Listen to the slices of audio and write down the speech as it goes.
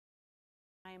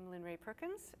I'm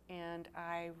Perkins, and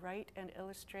I write and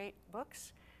illustrate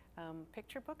books,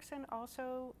 picture books, and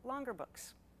also longer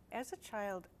books. As a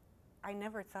child, I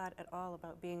never thought at all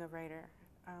about being a writer.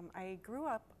 I grew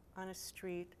up on a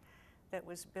street that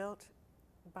was built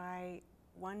by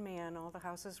one man. All the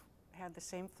houses had the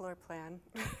same floor plan,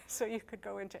 so you could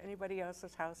go into anybody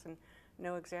else's house and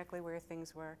know exactly where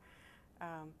things were.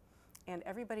 And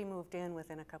everybody moved in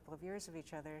within a couple of years of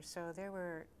each other, so there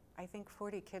were, I think,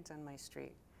 40 kids on my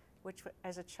street, which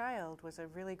as a child was a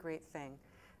really great thing.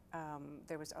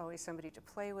 There was always somebody to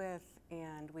play with,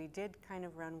 and we did kind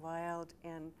of run wild.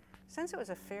 And since it was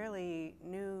a fairly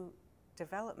new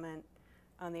development,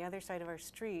 on the other side of our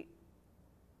street,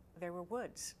 there were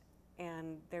woods.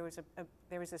 And there was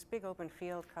this big open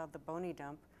field called the Boney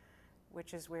Dump,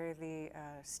 which is where the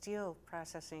steel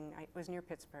processing, it was near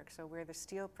Pittsburgh, so where the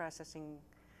steel processing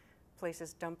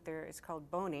places dump there, it's called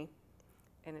Boney,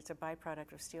 and it's a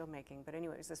byproduct of steel making. But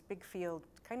anyway, it was this big field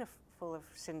kind of full of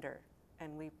cinder,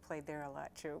 and we played there a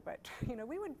lot too. But you know,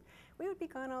 we would be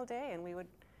gone all day, and we would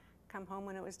come home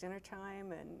when it was dinner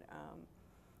time, and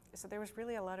so there was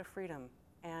really a lot of freedom.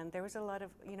 And there was a lot of,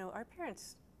 you know, our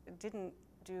parents didn't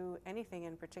do anything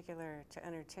in particular to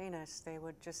entertain us. They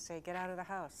would just say, get out of the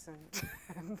house,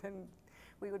 and then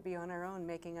we would be on our own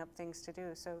making up things to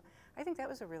do. So I think that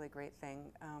was a really great thing.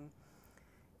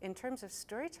 In terms of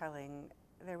storytelling,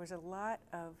 there was a lot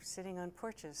of sitting on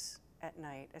porches at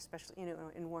night, especially, you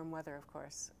know, in warm weather, of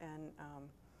course. And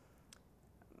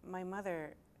my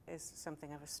mother is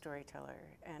something of a storyteller,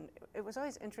 and it was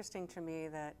always interesting to me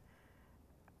that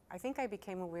I think I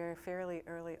became aware fairly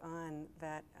early on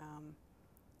that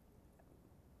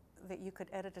that you could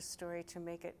edit a story to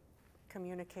make it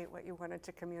communicate what you wanted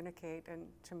to communicate, and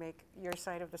to make your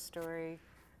side of the story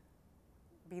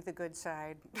be the good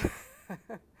side.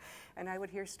 And I would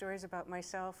hear stories about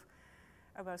myself,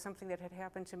 about something that had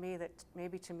happened to me that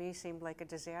maybe to me seemed like a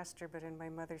disaster, but in my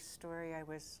mother's story I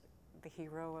was the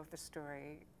hero of the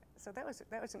story. So that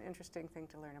was an interesting thing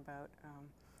to learn about.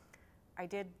 I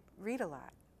did read a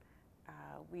lot.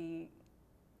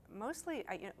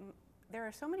 There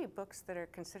are so many books that are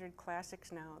considered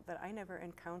classics now that I never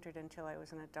encountered until I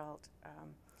was an adult.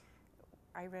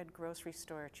 I read grocery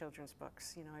store children's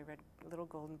books. You know, I read Little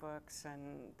Golden books, and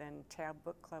then Tab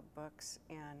Book Club books,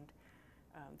 and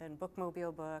then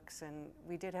Bookmobile books. And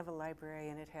we did have a library,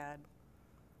 and it had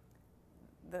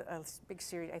a big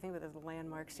series, I think it was the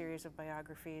Landmark series of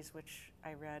biographies, which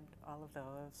I read all of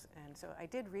those. And so I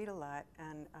did read a lot.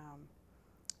 And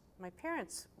my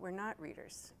parents were not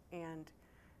readers, and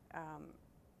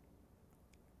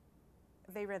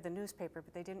they read the newspaper,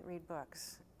 but they didn't read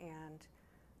books. And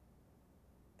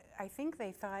I think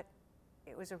they thought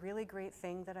it was a really great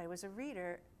thing that I was a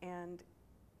reader, and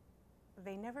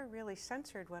they never really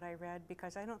censored what I read,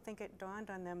 because I don't think it dawned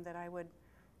on them that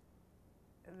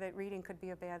that reading could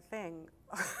be a bad thing.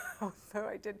 Although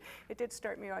it did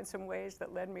start me on some ways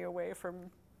that led me away from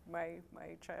my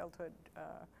childhood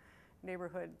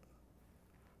neighborhood,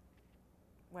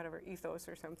 whatever, ethos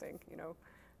or something, you know,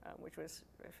 which was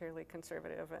fairly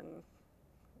conservative and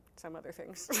some other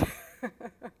things.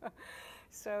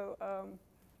 So,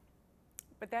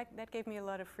 but that gave me a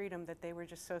lot of freedom, that they were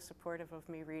just so supportive of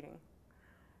me reading.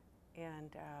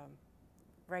 And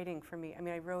writing for me, I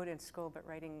mean, I wrote in school, but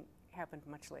writing happened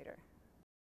much later.